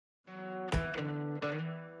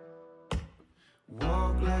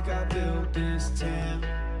this town.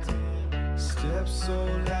 Steps so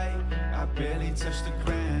light, I barely touch the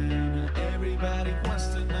ground. And everybody wants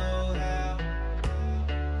to know how.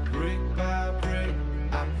 Brick by brick,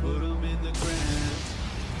 I put them in the ground.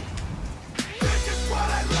 This is what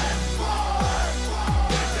I live for.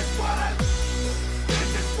 This is what I live for.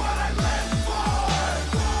 This is what I live for.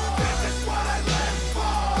 This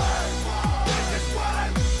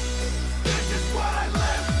is what I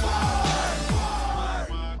live for.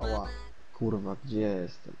 Ała, kurwa, gdzie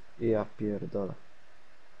jestem? Ja pierdolę.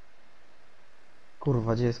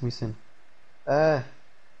 Kurwa, gdzie jest mój syn?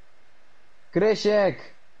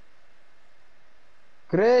 Krysiek!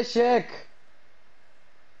 Krysiek!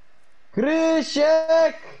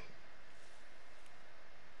 Krysiek!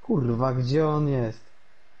 Kurwa, gdzie on jest?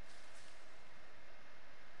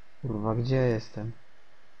 Kurwa, gdzie jestem?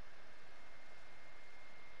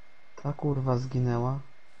 Ta kurwa zginęła?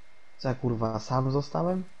 Co ja kurwa sam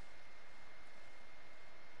zostałem?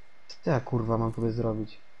 Co ja kurwa mam tutaj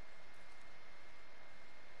zrobić?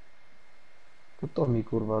 To mi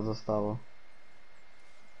kurwa zostało.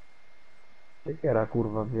 Siekiera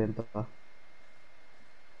kurwa wzięta.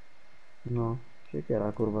 No,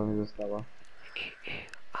 siekiera kurwa mi została.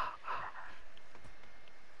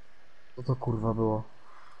 Co to kurwa było?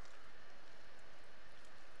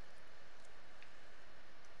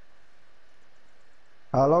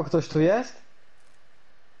 Halo, ktoś tu jest?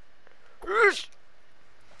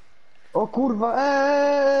 O kurwa,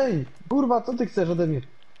 ej! Kurwa, co ty chcesz ode mnie?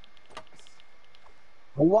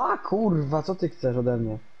 Ła, kurwa, co ty chcesz ode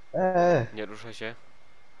mnie? Nie ruszaj się.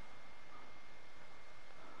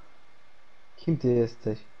 Kim ty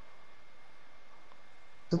jesteś?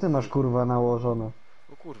 Co ty masz kurwa nałożone?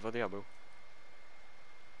 O kurwa, diabeł.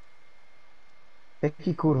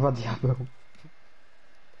 Jaki kurwa diabeł?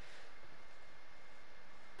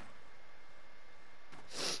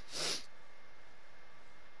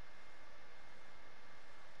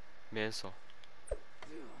 Mięso.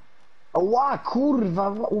 Ła, kurwa,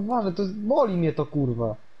 uważaj, to boli mnie to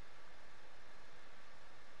kurwa.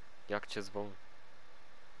 Jak cię zwą?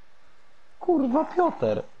 Kurwa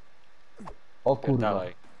Piotr. O kurwa.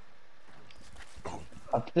 Dalej.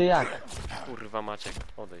 A ty jak? Kurwa Maciek,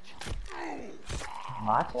 odejdź.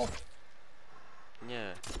 Maciek?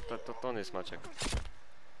 Nie, to on jest Maciek.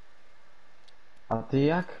 A ty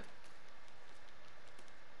jak?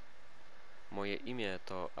 Moje imię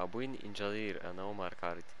to Abuin Injalir Anaomar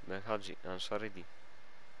Karit Benhaji Ansharidi.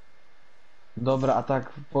 Dobra, a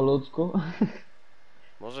tak po ludzku?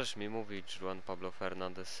 Możesz mi mówić Juan Pablo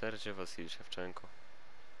Fernandez Sergio Wasil Szewczenko.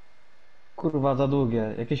 Kurwa za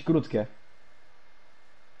długie, jakieś krótkie.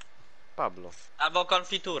 Pablo. Albo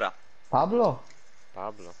konfitura. Pablo?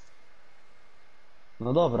 Pablo.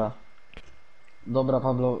 No dobra. Dobra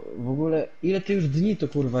Pablo, w ogóle ile ty już dni to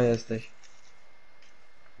kurwa jesteś?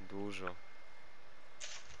 Dużo.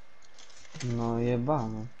 No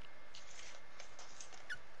jebano.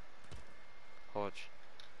 Chodź.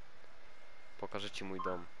 Pokażę ci mój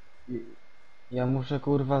dom. Ja muszę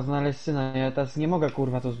kurwa znaleźć syna, ja teraz nie mogę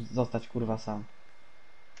kurwa tu zostać kurwa sam.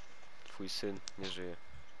 Twój syn nie żyje.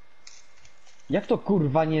 Jak to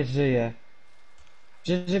kurwa nie żyje?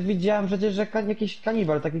 Przecież widziałem przecież, że jakiś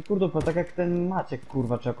kanibal, taki kurdupel, tak jak ten Maciek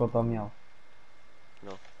kurwa czego tam miał.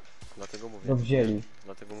 No. Dlatego mówię. To wzięli.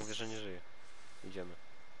 Dlatego mówię, że nie żyje. Idziemy.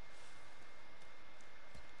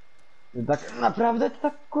 Tak naprawdę ty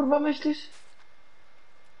tak kurwa myślisz?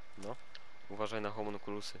 No. Uważaj na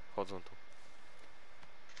homunculusy. Chodzą tu.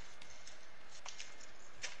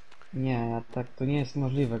 Nie, ja tak to nie jest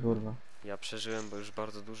możliwe kurwa. Ja przeżyłem bo już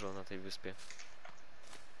bardzo dużo na tej wyspie.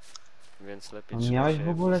 Więc lepiej A trzymaj miałeś się w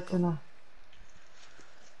ogóle blisko. syna?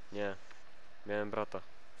 Nie. Miałem brata.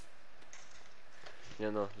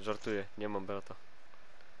 Nie no, żartuję. Nie mam brata.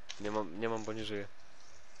 Nie mam, bo nie żyję.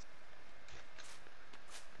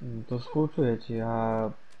 To współczuję ci, a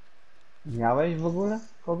miałeś w ogóle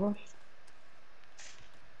kogoś?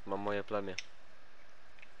 Mam moje plemię.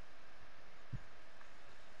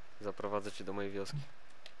 Zaprowadzę cię do mojej wioski.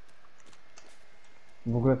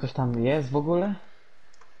 W ogóle ktoś tam jest w ogóle?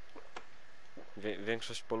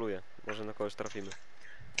 Większość poluje. Może na kogoś trafimy.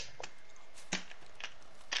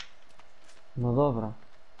 No dobra.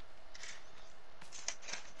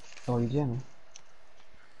 To idziemy.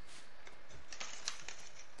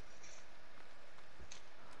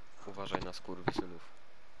 Uważaj na skurwysynów.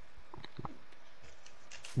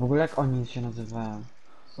 W ogóle jak oni się nazywają?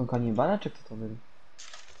 Są kanibale czy kto to byli?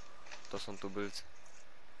 To są tubylcy.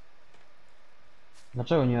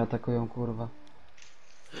 Dlaczego nie atakują kurwa?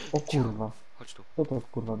 O kurwa. Chodź tu. Co to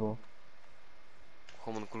kurwa było?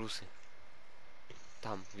 Homunculusy.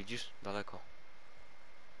 Tam, widzisz? Daleko.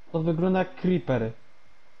 To wygląda jak creeper.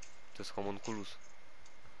 To jest homunculus.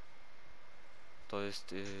 To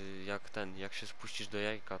jest jak się spuścisz do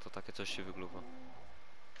jajka, to takie coś się wygluwa.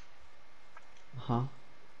 Aha.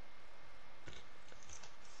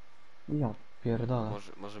 Ja pierdolę.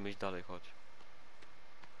 Możemy iść dalej, chodź.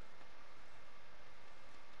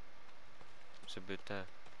 Żeby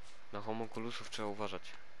na homunculusów trzeba uważać.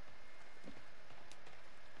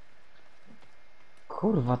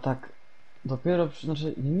 Kurwa, tak. Dopiero,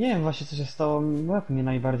 znaczy, nie wiem właśnie co się stało, łeb mnie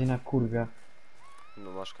najbardziej na kurwia.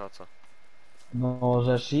 No masz kaca. No,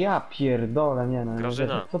 żeż ja pierdolę, nie no, nie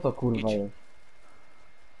Grażyna, wierzę. Co to kurwa idź. jest?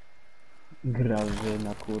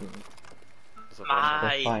 Grażyna, kurwa. Zapraszam. To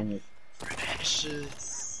Aj. fajnie.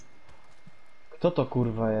 Precious. Kto to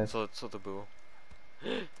kurwa jest? Co to było?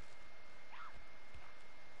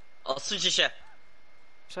 Odsuńcie się.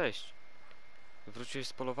 Cześć. Wróciłeś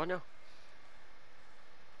z polowania?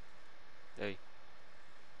 Ej.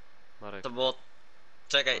 Marek, To było...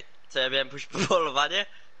 Czekaj, co ja miałem pójść po polowanie?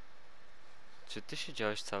 czy ty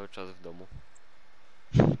siedziałeś cały czas w domu?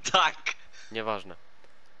 Tak. Nieważne.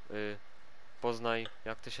 Poznaj,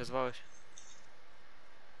 jak ty się zwałeś?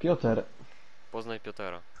 Piotr. Poznaj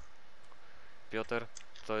Piotera. Piotr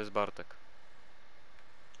to jest Bartek.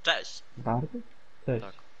 Cześć. Bartek? Cześć.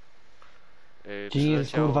 Tak. Ci nie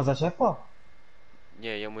jest kurwa za ciepło?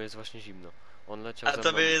 Nie, jemu jest właśnie zimno. On leciał A ze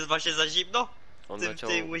mną. tobie jest właśnie za zimno? On Tym leciał,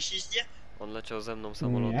 tej łysiźnie? on leciał ze mną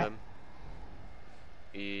samolotem.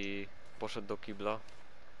 I poszedł do kibla.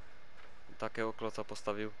 Takiego kloca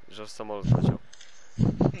postawił, że aż samolot leciał.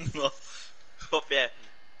 No. Chłopie. Ale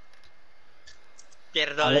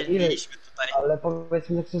Pierdolę, ile- mieliśmy tutaj. Ale powiedz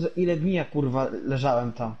mi tak szczerze, ile dni ja kurwa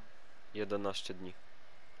leżałem tam? 11 dni.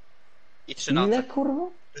 I 3 noce. Ile kurwa?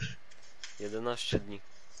 11 dni.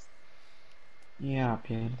 Ja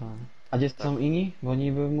pierdolę. A gdzie Tak. są inni? Bo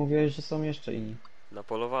niby mówiłeś, że są jeszcze inni. Na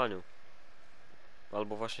polowaniu.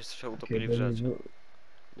 Albo właśnie się utopili w Kiedy- rzece.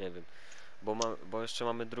 Nie wiem. Bo jeszcze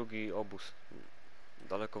mamy drugi obóz.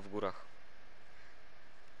 Daleko w górach.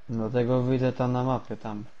 Dlatego widzę tam na mapie,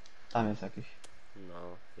 tam. Tam jest jakiś.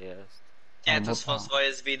 No, jest. Nie, Albo to są tam.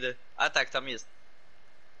 swoje zwidy. A tak, tam jest.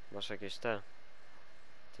 Masz jakieś te?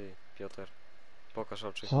 Ty, Piotr. Pokaż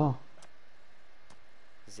oczy. Co?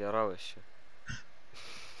 Zjarałeś się.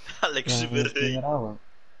 Ale Ja krzywy nic nie ryj. jarałem.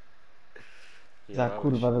 Za Jarałeś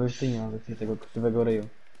kurwa, się. żebyś ty nie miał więcej tego krzywego ryju.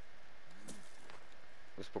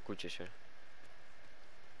 Uspokójcie się.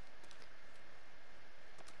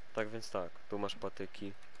 Tak więc tak, tu masz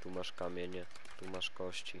patyki, tu masz kamienie, tu masz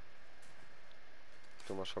kości,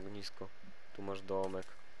 tu masz ognisko, tu masz domek,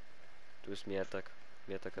 tu jest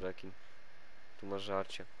mietek rekin, tu masz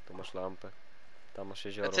żarcie, tu masz lampę, tam masz A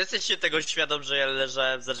jezioro. ty jesteś się tego świadom, że ja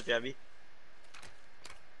leżałem za drzwiami?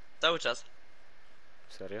 Cały czas.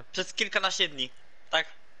 Serio? Przez kilkanaście dni. Tak?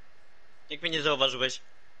 Jak mnie nie zauważyłeś.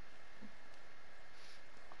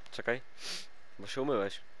 Czekaj, bo się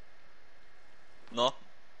umyłeś, No.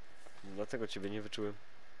 dlatego ciebie nie wyczułem.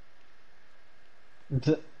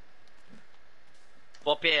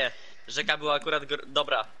 Chłopie, rzeka była akurat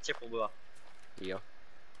dobra, ciepło była. I ja.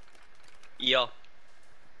 I jo.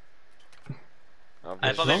 A Ale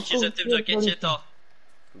wiesz, powiem ci, że w tym żakiecie to...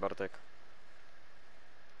 Bartek,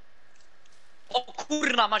 O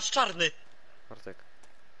kurna, mać czarny! Bartek,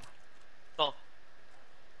 To.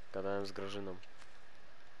 gadałem z Grażyną.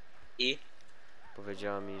 I?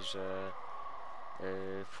 Powiedziała mi, że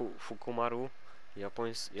Fukumaru,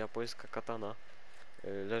 japońska katana,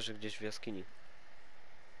 leży gdzieś w jaskini.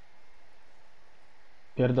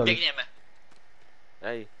 Pierdolę. Biegniemy.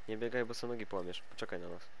 Ej, nie biegaj, bo sobie nogi połamiesz. Poczekaj na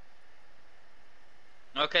nas.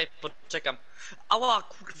 Okej, poczekam. Ała,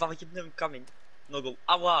 kurwa, jebnąłem kamień. Nogą.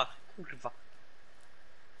 Ała, kurwa.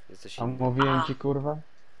 Jesteś A inny. mówiłem ci kurwa?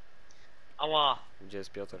 Ała. Gdzie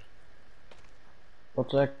jest Piotr?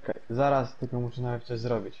 Poczekaj, zaraz tylko muszę nawet coś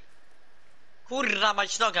zrobić. Kurwa,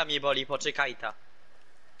 mać noga mnie boli, poczekaj ta.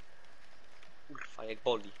 Kurwa, jak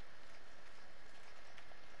boli.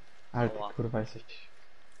 Ale ty Ała. kurwa jesteś.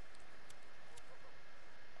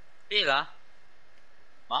 Chwila.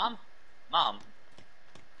 Mam? Mam.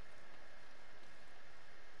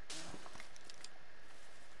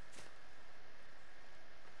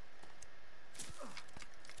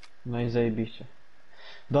 No i zajebiście.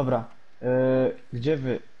 Dobra, gdzie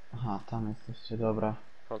wy? Aha, tam jesteście, dobra.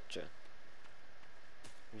 Chodźcie.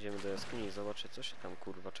 Idziemy do jaskini i zobaczę, co się tam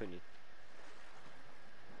kurwa czyni.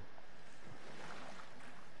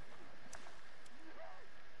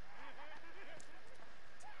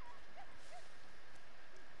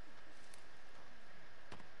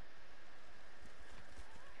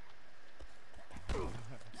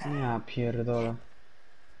 Ja pierdolę.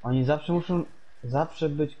 Oni zawsze muszą Zawsze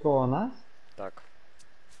być koło nas? Tak.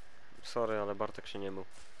 Sorry, ale Bartek się nie mył.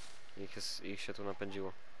 Ich się tu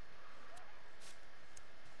napędziło.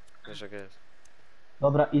 Wiesz jak jest.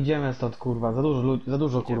 Dobra, idziemy stąd, kurwa. Za dużo, za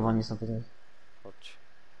dużo Idziemy. kurwa nie są tutaj. Chodź.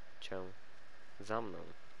 Cię. Za mną.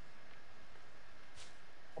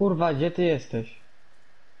 Kurwa, gdzie ty jesteś?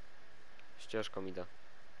 Ścieżką idę.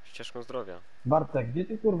 Ścieżką zdrowia. Bartek, gdzie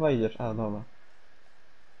ty kurwa idziesz? A, dobra.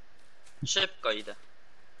 Szybko idę.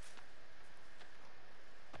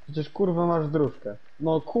 Przecież kurwa masz dróżkę.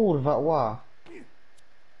 No kurwa, ła.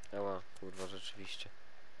 Eła, kurwa, rzeczywiście.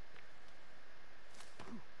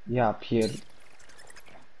 Ja pier...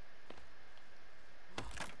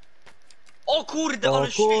 O kurde, O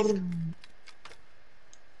ale kur... ślizg!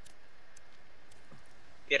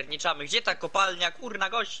 Pierniczamy. Gdzie ta kopalnia? Kurna,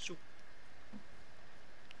 gościu.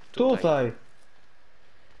 Tutaj!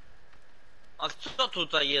 A co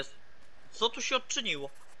tutaj jest? Co tu się odczyniło?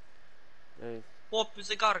 Ej, Chłopy,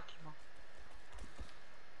 zegarki ma.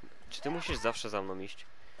 czy ty musisz zawsze za mną iść?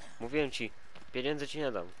 Mówiłem ci, pieniędzy ci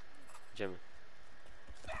nie dam. Idziemy.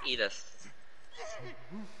 Idę.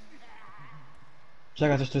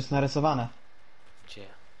 Czekaj, coś tu jest narysowane. Gdzie?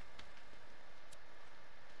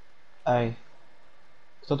 Ej.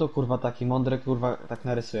 Kto to kurwa taki mądry kurwa tak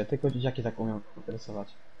narysuje? Tylko dzieciaki tak umią rysować.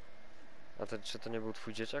 A to, czy to nie był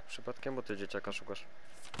twój dzieciak przypadkiem? Bo ty dzieciaka szukasz.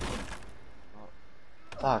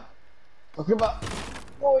 Tak. To chyba...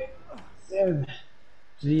 Oj.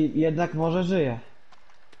 Czyli jednak może żyje.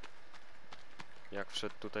 Jak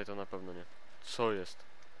wszedł tutaj, to na pewno nie. Co jest?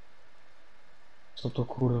 Co to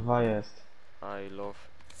kurwa jest? I love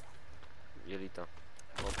jelita.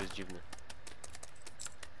 O, jest dziwny.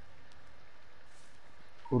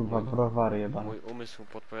 Kurwa Mój- browary jebane. Mój umysł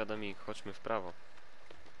podpowiada mi, chodźmy w prawo.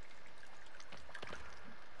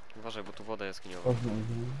 Uważaj, bo tu woda jaskiniowa.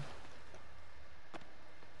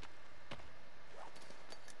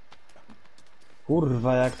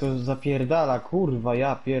 Kurwa jak to zapierdala, kurwa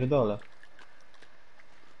ja pierdolę.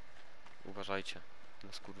 Uważajcie.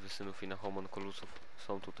 Na skurwysynów i na homunculusów.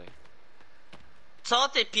 Są tutaj. Co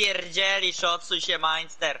ty pierdzielisz? Odsuń się,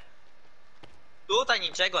 Mainster. Tutaj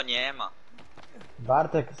niczego nie ma.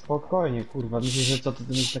 Bartek, spokojnie, kurwa. Myślisz, że co, ty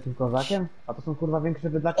jesteś takim kozakiem? A to są kurwa większe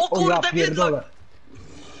bydlaki. O kurde, ja pierdolę!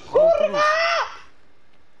 Kurwa!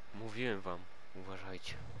 Mówiłem wam.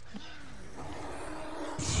 Uważajcie.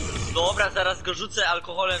 Dobra, zaraz go rzucę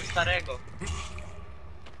alkoholem starego.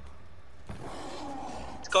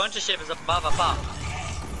 Skończy się zabawa, pa.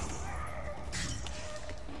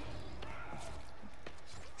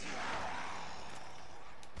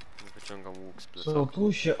 Wyciągam łuk z Co plecaka.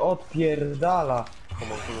 tu się odpierdala?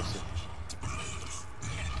 Homunculusy.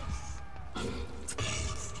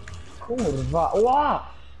 Kurwa,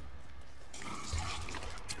 ła!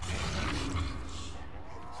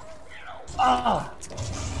 A!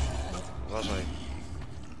 Uważaj.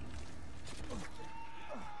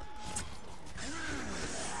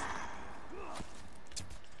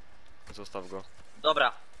 Zostaw go.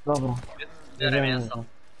 Dobra, Dobra. biorę mięso.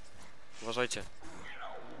 Uważajcie.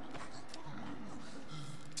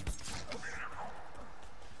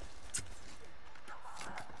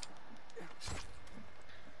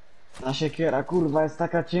 Ta siekiera kurwa jest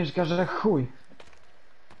taka ciężka, że chuj.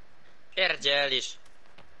 Pierdzielisz.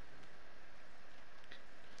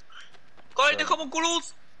 Kolejny Co?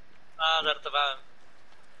 homunculus! A, żartowałem.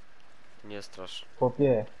 Nie strasz.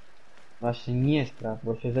 Chłopie. Właśnie nie strasz,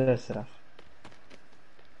 bo się zesrasz.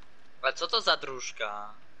 Ale co to za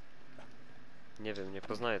dróżka? Nie wiem, nie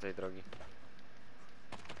poznaję tej drogi.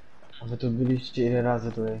 A wy tu byliście ile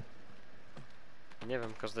razy tutaj? Nie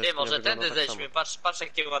wiem, każda Ty, jaskinia może wygląda tędy tak zejdźmy, samo. patrz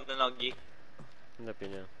jakie ładne nogi. Lepiej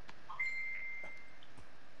nie.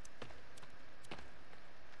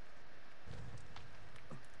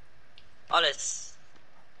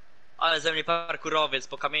 Ale ze mnie parkurowiec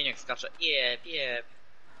po kamieniach skacze. Jeb.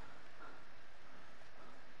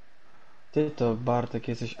 Ty to Bartek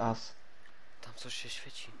jesteś as. Tam coś się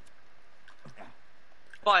świeci.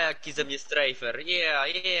 Pa jaki ze mnie strafer.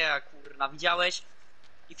 Kurna, widziałeś?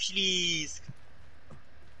 I wślizg.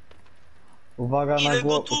 Uwaga na Ile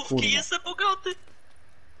głowę, gotówki, kurwa. jestem bogaty.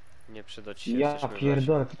 Nie przydać się, Ja jesteśmy w lesie.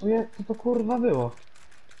 pierdolę, co to kurwa było?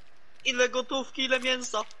 Ile gotówki, ile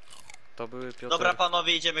mięsa. To były Piotr. Dobra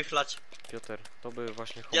panowie, idziemy chlać. Piotr, to były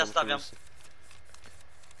właśnie Ja stawiam. homunculusy.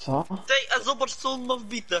 Co? Tej, a zobacz co on ma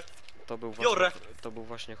wbite. To był Biorę. właśnie, to był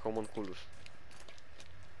właśnie homunculus.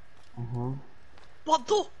 Mhm.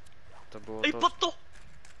 Pato! To było Ej, to, pato!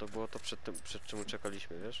 to było to przed czym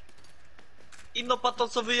uciekaliśmy, wiesz? Inno pato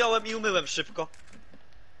co wyjąłem i umyłem szybko.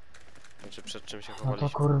 Znaczy przed czym się No to chowaliśmy.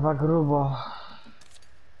 kurwa grubo.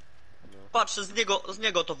 No. Patrz, z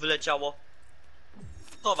niego to wyleciało.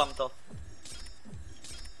 Chowam to.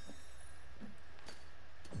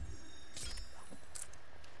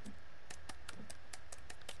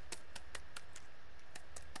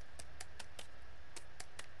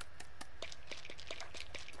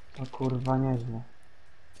 O kurwa, nieźle.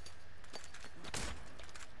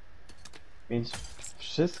 Więc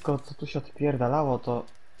wszystko, co tu się odpierdalało, to...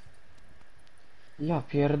 Ja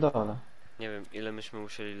pierdolę. Nie wiem, ile myśmy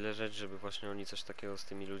musieli leżeć, żeby właśnie oni coś takiego z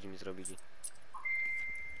tymi ludźmi zrobili.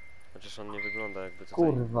 Chociaż on nie wygląda jakby tutaj...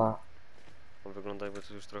 Kurwa. On wygląda jakby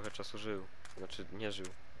tu już trochę czasu żył. Znaczy, nie żył,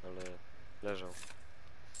 ale leżał.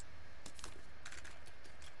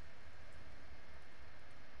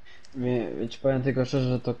 Ci powiem tylko szczerze,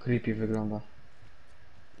 że to creepy wygląda.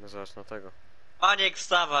 No zobacz na tego. Maniek,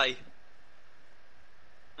 wstawaj!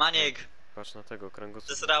 Maniek, Patrz na tego, kręgosłup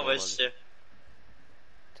mu zesrałeś połamali. się.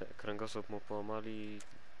 Kręgosłup mu połamali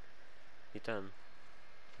i ten.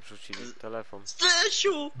 Wrzucili telefon.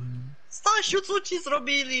 Stasiu! Stasiu, co ci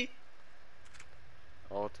zrobili?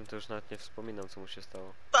 A o tym to już nawet nie wspominam, co mu się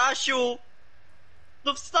stało. Stasiu!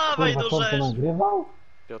 No wstawaj Kurwa, do to rzeczy! nagrywał?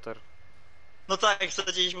 Piotr, No tak, jak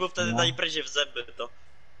sadziliśmy był wtedy No. na imprezie w zęby, to...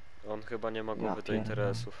 on chyba nie ma głowy do pierdolę.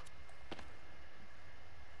 interesów.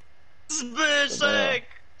 Zbyszek!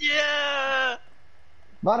 Nie!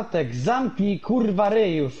 Bartek, zamknij kurwa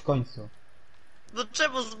ryj już w końcu. No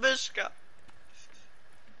czemu Zbyszka?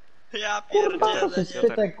 Ja Kurwa, to pierdzielę, jest nie.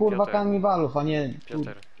 spytek kurwa Piotr. kanibalów, a nie...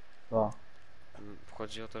 Piotr, Co?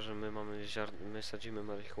 chodzi o to, że my mamy my sadzimy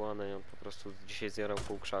marihuanę i on po prostu dzisiaj zjarał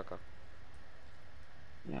pół krzaka.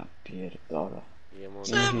 Ja pierdolę. I jemu...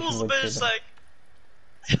 Czemu Mówiliśmy do Zbyszek?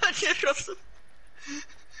 Ja nie rozumiem.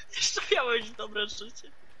 Jeszcze miałeś dobre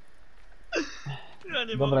życie. Ja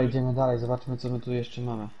nie Dobra, mogę. idziemy dalej, zobaczmy co my tu jeszcze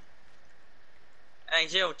mamy. Ej,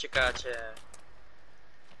 gdzie uciekacie?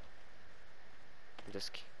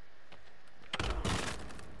 Deski.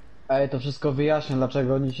 Ej, to wszystko wyjaśnię,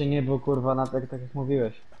 dlaczego oni się nie był kurwa na tak jak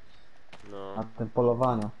mówiłeś. No, Na tym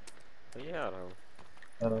polowaniu. to jarał.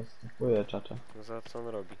 Teraz kupuję czacze. No za co on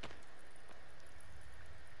robi?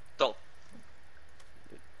 To.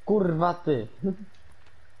 Kurwa ty.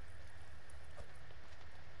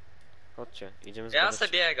 Chodźcie, idziemy Ja zbadać...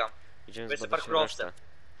 sobie biegam. Idziemy Bo jestem zbadać parkurowcem. resztę.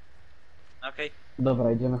 Okej.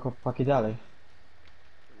 Dobra, idziemy chłopaki dalej.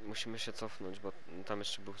 Musimy się cofnąć, bo tam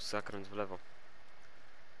jeszcze był zakręt w lewo.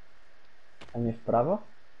 A nie w prawo?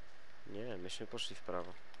 Nie, myśmy poszli w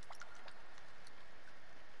prawo.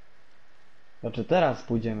 Znaczy teraz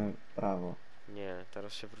pójdziemy w prawo. Nie,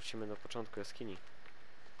 teraz się wrócimy do początku jaskini.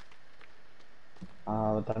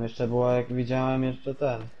 A tam jeszcze było, jak widziałem, jeszcze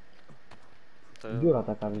ten. To, Dziura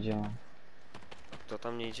taka widziałem. to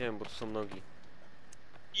tam nie idziemy, bo tu są nogi.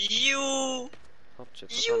 Ju! Chodźcie,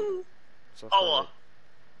 to tam... Ju! Cofamy. Oło!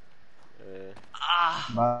 Ah!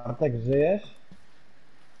 Bartek, żyjesz?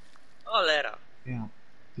 Cholera. Ja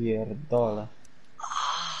pierdolę.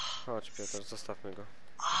 Chodź Piotr, zostawmy go.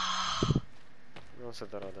 No se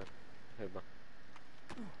da radę. Chyba.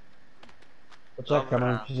 Poczekaj, Dobra.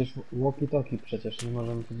 mamy przecież walkie-talkie przecież, nie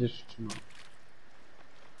możemy przecież trzymać.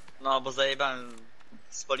 No, bo zajebałem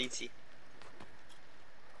z policji.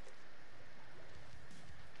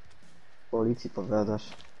 Policji powiadasz.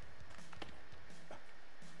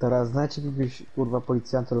 Teraz znajdźcie jakiegoś kurwa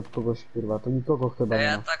policjanta lub kogoś kurwa, to nikogo chyba nie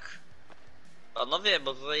Ja ma. tak... Panowie,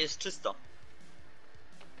 bo tutaj jest czysto.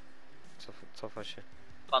 Cofa się.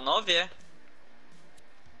 Panowie?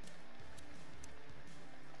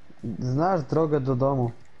 Znasz drogę do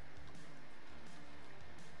domu.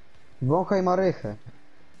 Wąchaj marychę.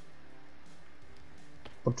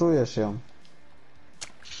 Poczujesz ją.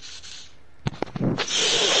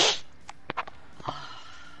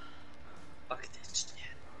 Faktycznie.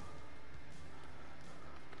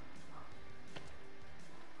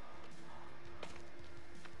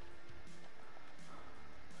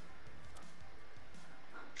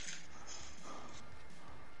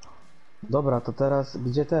 Dobra, to teraz,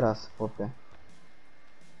 gdzie teraz, chłopie?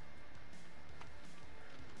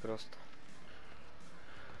 Prosto.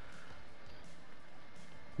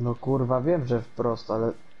 No kurwa, wiem, że wprost, ale...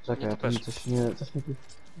 Nie, Czekaj, to to mi też. coś nie... Coś mi tu...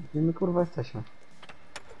 Gdzie my kurwa jesteśmy?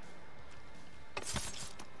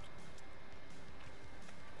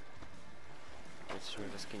 Jesteśmy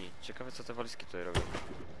w jaskini. Ciekawe co te walizki tutaj robią.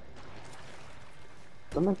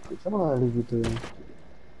 Czemu one lewitują?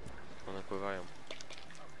 One pływają.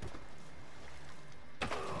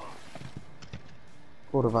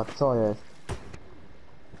 Kurwa, co jest?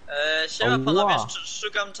 Siema Ała. panowie,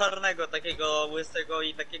 szukam czarnego, takiego łysego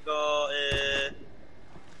i takiego...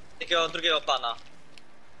 takiego drugiego pana.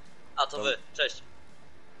 A to wy, cześć.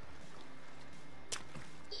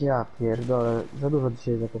 Ja pierdolę, za dużo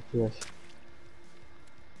dzisiaj zakopiłeś.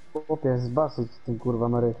 Chłopie, zbasuć z tym kurwa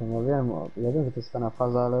Marychem, ja wiem, że to jest fajna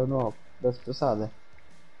faza, ale no, bez przesady.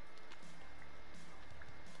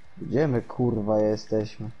 Gdzie my kurwa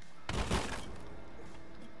jesteśmy?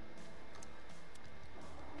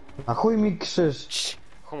 A chuj mi krzyż! Cii,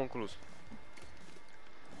 homunculus.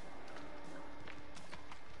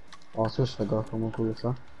 O, słyszę go,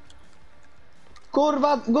 homunculusa.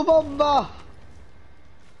 Kurwa, go bomba!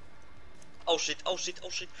 Oh shit, oh shit,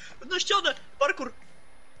 oh shit. Na ścianę! Parkour!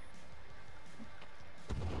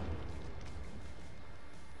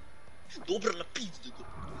 Dobra, na pizdy go.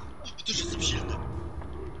 I też jestem silny.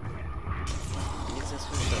 Nic nie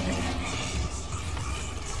słyszę.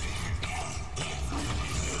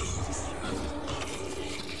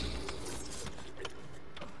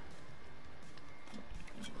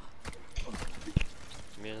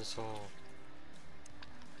 Mięso.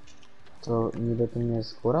 To niby to nie jest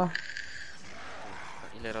skóra?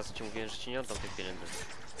 A ile razy ci mówiłem, że ci nie oddam tych pieniędzy?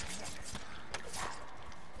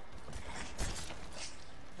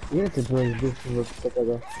 Ile ty byłeś duszy do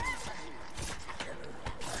tego?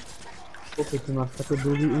 Chłopie, ty masz takie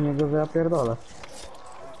długi i niego, że ja pierdolę.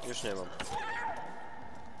 Już nie mam.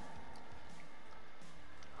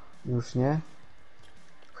 Już nie?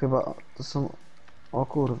 Chyba to są... O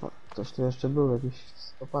kurwa, ktoś tu jeszcze był, jakiś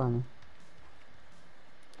skopalny.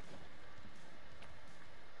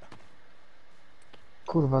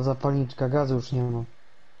 Kurwa, zapalniczka, gazu już nie mam.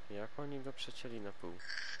 Jak oni go przecięli na pół?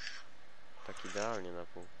 Tak idealnie na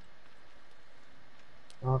pół.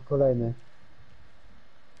 O, kolejny.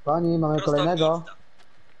 Pani, mamy Prosto kolejnego. pizda.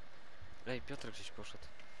 Ej, Piotr gdzieś poszedł.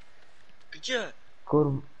 Gdzie?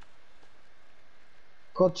 Kurwa.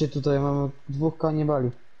 Chodźcie tutaj, mamy dwóch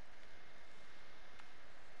kanibali.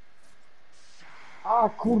 A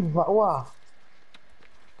kurwa, ła!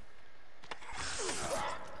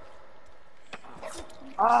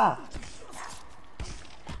 A!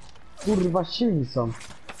 Kurwa, silni są.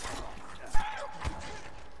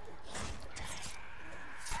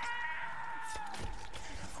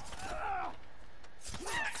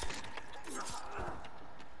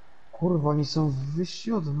 Kurwa, oni są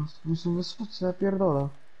wyżsi od nas, oni są wysocy, ja pierdolę.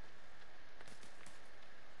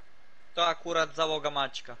 To akurat załoga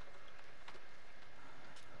Maćka.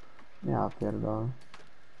 Ja pierdolę.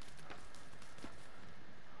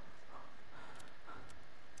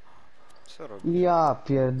 Co robi? Ja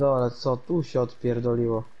pierdolę, co tu się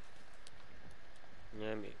odpierdoliło?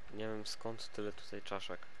 Nie wiem skąd tyle tutaj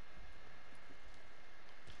czaszek.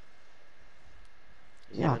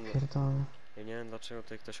 Ja pierdolę. Ja nie wiem dlaczego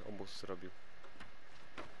tutaj ktoś obóz zrobił.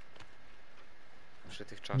 Przy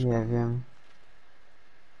tych czaszkach. Nie wiem.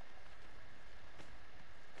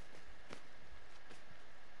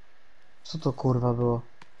 Co to kurwa było?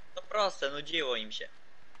 To proste, nudziło im się.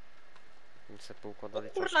 Oni sobie poukładali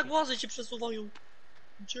Kurna, czaszki. głazy się przesuwają.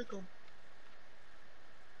 Uciekam.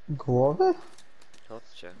 Głowy?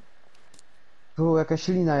 Chodźcie. Tu jakaś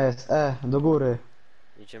lina jest, do góry.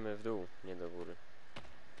 Idziemy w dół, nie do góry.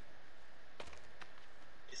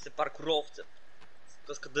 Jestem parkurowcem. Z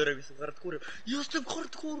kaskaderem, jestem hardcorem. Jestem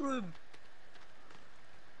hardcorem!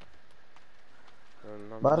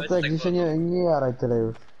 Mam, Bartek, tak dzisiaj nie jaraj tyle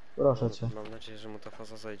już. Proszę cię. mam nadzieję, że mu ta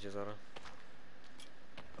faza zajdzie zaraz.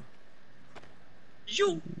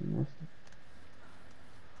 Ziu!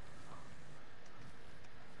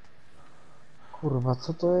 Kurwa,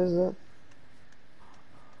 co to jest za...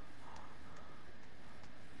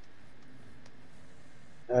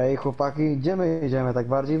 Ej, chłopaki, gdzie my idziemy? Tak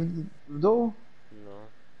bardziej w dół? No.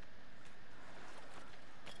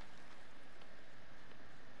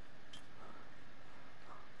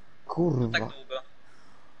 Kurwa. Tak długo.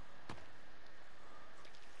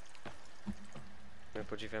 My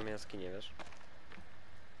podziwiamy jaskinię, wiesz?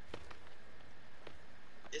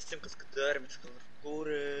 Jestem kaskaderem, jestem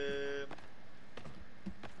hardcorem.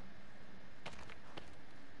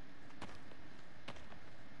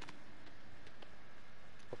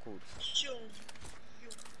 O kurde. Ziu! Ziu!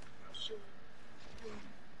 Ziu!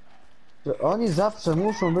 Że oni zawsze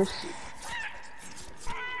muszą być...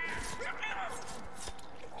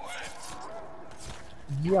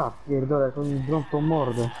 Ja pierdolę, jak oni drą tą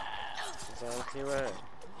mordę. Zamkniłem.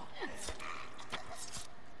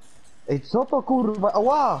 Ej, co to kurwa?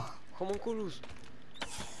 Ała! Homunculus!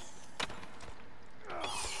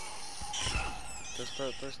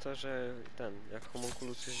 To jest to, że jak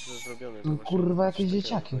homunculus jest źle zrobiony, to No, właśnie kurwa, coś jakieś takiego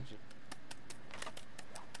dzieciaki. wychodzi.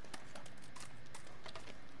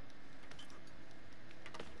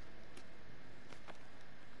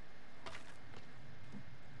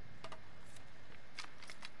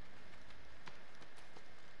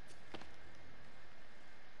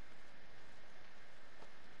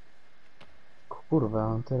 Kurwa,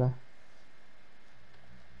 mam tyle.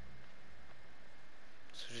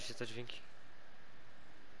 Słyszycie te dźwięki?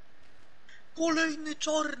 Kolejny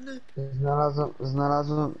czarny!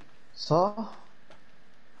 Znalazłem... Co?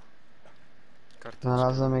 Karteczka.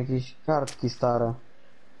 Znalazłem jakieś kartki stare,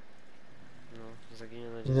 No,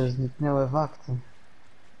 zaginione które dzieci. zniknęły w akcji.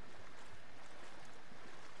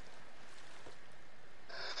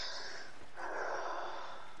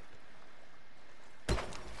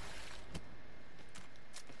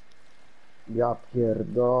 Ja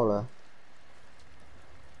pierdolę.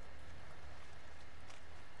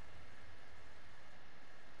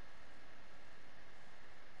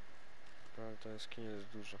 Ale to jaskinie jest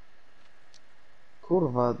dużo.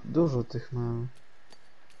 Kurwa, dużo tych mam.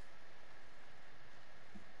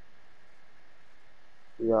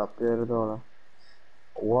 Ja pierdolę.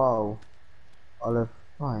 Wow. Ale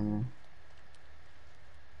fajnie.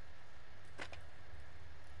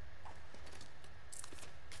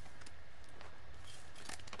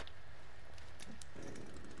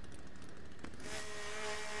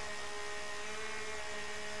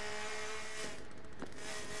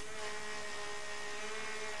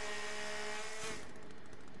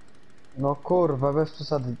 No kurwa, bez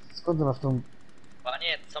przesady. Skąd ty masz tą...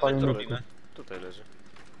 Panie, co my Fajny tu myk. robimy? Tutaj leży.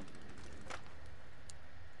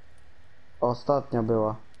 Ostatnia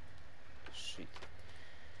była. Shit.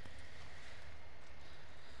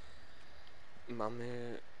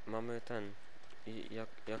 Mamy ten. I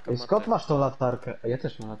jaka Ej, ma skąd te... masz tą latarkę? Ja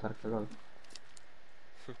też mam latarkę, lol.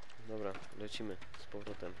 Dobra, lecimy z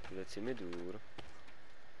powrotem. Lecimy dur.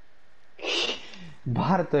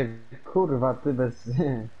 Bartek, kurwa, ty bez...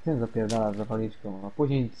 Ty zapierdalasz zapalniczką, a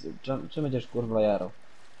później czym będziesz kurwa jarał?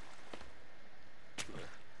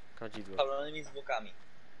 Kadzidło. Palonymi zwłokami.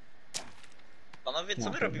 Panowie, co Ja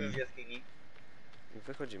my robimy w pierdolę. jaskini?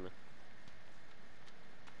 Wychodzimy.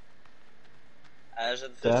 Ale że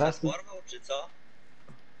coś Teraz? nas porwał, czy co?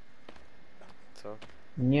 Co?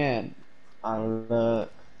 Nie, ale...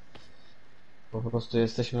 Po prostu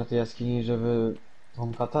jesteśmy na tej jaskini, żeby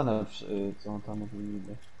tą katanę, co tam mówili.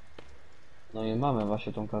 No i mamy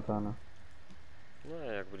właśnie tą katanę. No a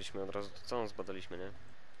jak byliśmy od razu, to całą zbadaliśmy, nie?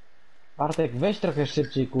 Bartek, weź trochę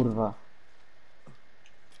szybciej, kurwa.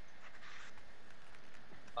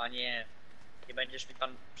 Panie, nie będziesz mi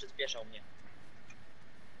pan przyspieszał mnie.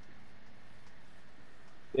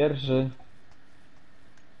 Pierwszy.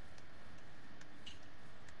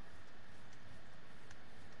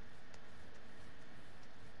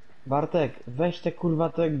 Bartek, weź te kurwa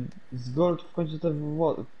te z gold w końcu te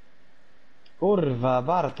Kurwa,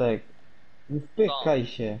 Bartek. Nie wpykaj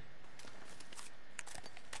się.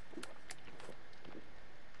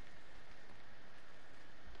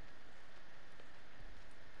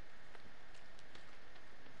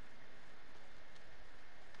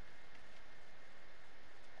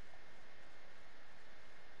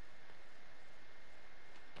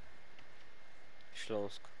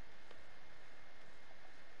 Śląsk.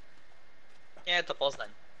 Nie, to Poznań.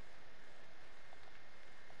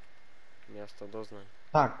 Miasto doznań.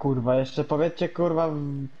 Tak, kurwa, jeszcze powiedzcie, kurwa,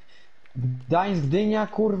 Gdańsk, Gdynia,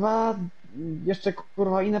 kurwa, jeszcze,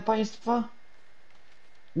 kurwa, inne państwa?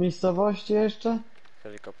 Miejscowości jeszcze?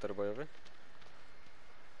 Helikopter bojowy?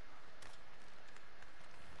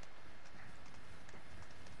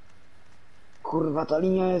 Kurwa, ta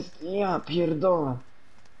linia jest... Ja pierdolę.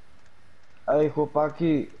 Ej,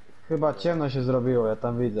 chłopaki, chyba ciemno się zrobiło, ja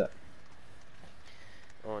tam widzę.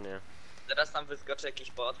 O nie. Teraz tam wyskoczy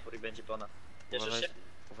jakiś potwór i będzie po nas. Cieszysz się?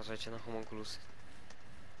 Uważajcie na homunculusy.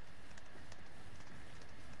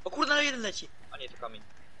 O kurde, ale jeden leci! A nie, to kamień.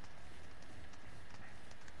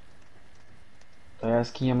 Ta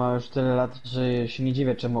jaskinia ma już tyle lat, że się nie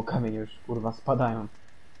dziwię, czemu kamienie już, kurwa, spadają.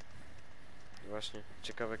 Właśnie.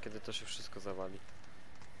 Ciekawe kiedy to się wszystko zawali.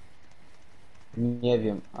 Nie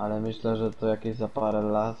wiem, ale myślę, że to jakieś za parę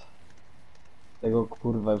lat tego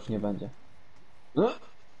kurwa już nie będzie.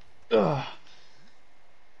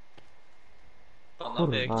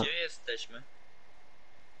 Panowie, Kurwa. gdzie jesteśmy?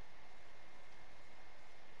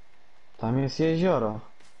 Tam jest jezioro.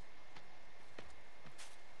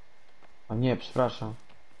 O nie, przepraszam.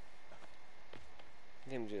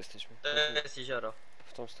 Wiem gdzie jesteśmy. To jest jezioro.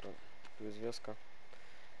 W tą stronę. Tu jest wioska.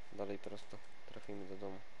 Dalej teraz to trafimy do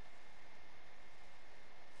domu.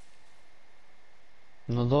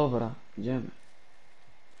 No dobra, idziemy.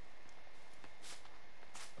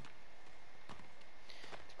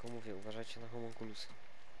 Tylko mówię, uważajcie na homunculusy.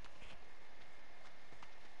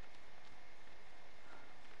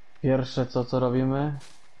 Pierwsze co robimy?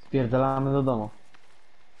 Spierdalamy do domu.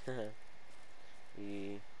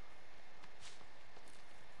 I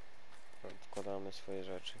wkładamy swoje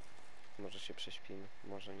rzeczy. Może się prześpimy,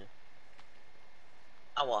 może nie.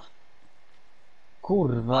 Ała.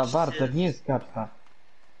 Kurwa, Masz Bartek, się- nie skacz tak.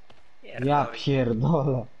 Ja Pierdoli.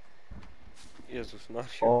 pierdolę. Jezus Maria.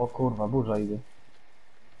 O kurwa, burza idzie.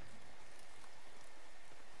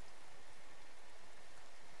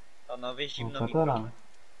 Panowie, O, zimno mi katana. trochę.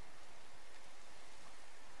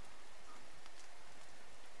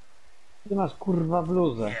 Ty masz kurwa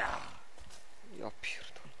bluzę. Ja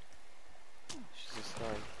pierdolę. Się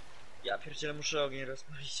zesrałem. Ja pierdzielę, muszę ogień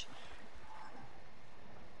rozpalić.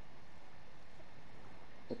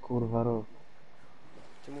 To kurwa rób.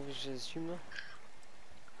 Ty mówisz, że jest zimno?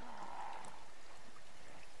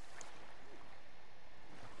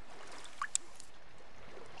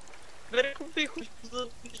 Weryku, wychodź,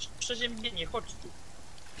 przeziębienie, chodź tu.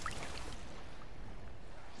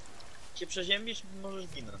 Cię przeziębisz, możesz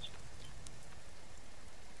ginąć.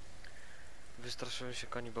 Wystraszyłem się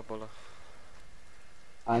kanibabola.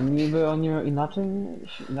 A niby on nie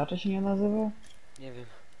inaczej się nie nazywa? Nie wiem.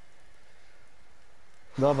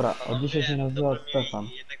 Dobra, od dzisiaj się nazywa Stefan.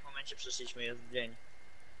 W jednym momencie przeszliśmy, jest dzień.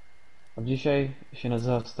 Od dzisiaj się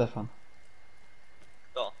nazywa Stefan.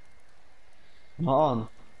 Kto? No on.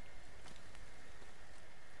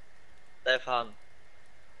 Stefan.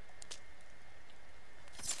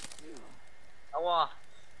 Ała.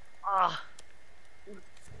 Ah.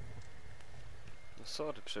 No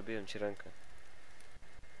sorry, przebiłem ci rękę.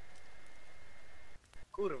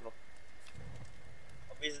 Kurwa.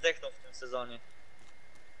 Obyś zdechnął w tym sezonie.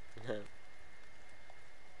 Nie.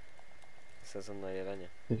 Sezon na jelenie.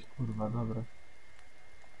 Tyś kurwa, dobra.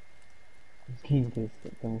 Kim to jest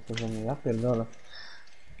temu sezonie? Ja pierdolę.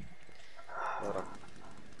 Dobra.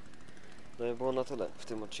 No i było na tyle w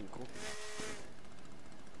tym odcinku.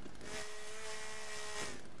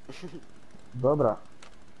 Dobra.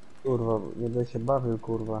 Kurwa, nie będę się bawił,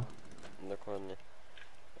 kurwa. Dokładnie.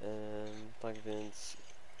 Tak więc...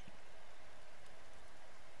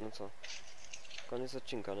 No co? Koniec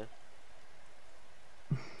odcinka, nie?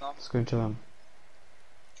 Skończyłem.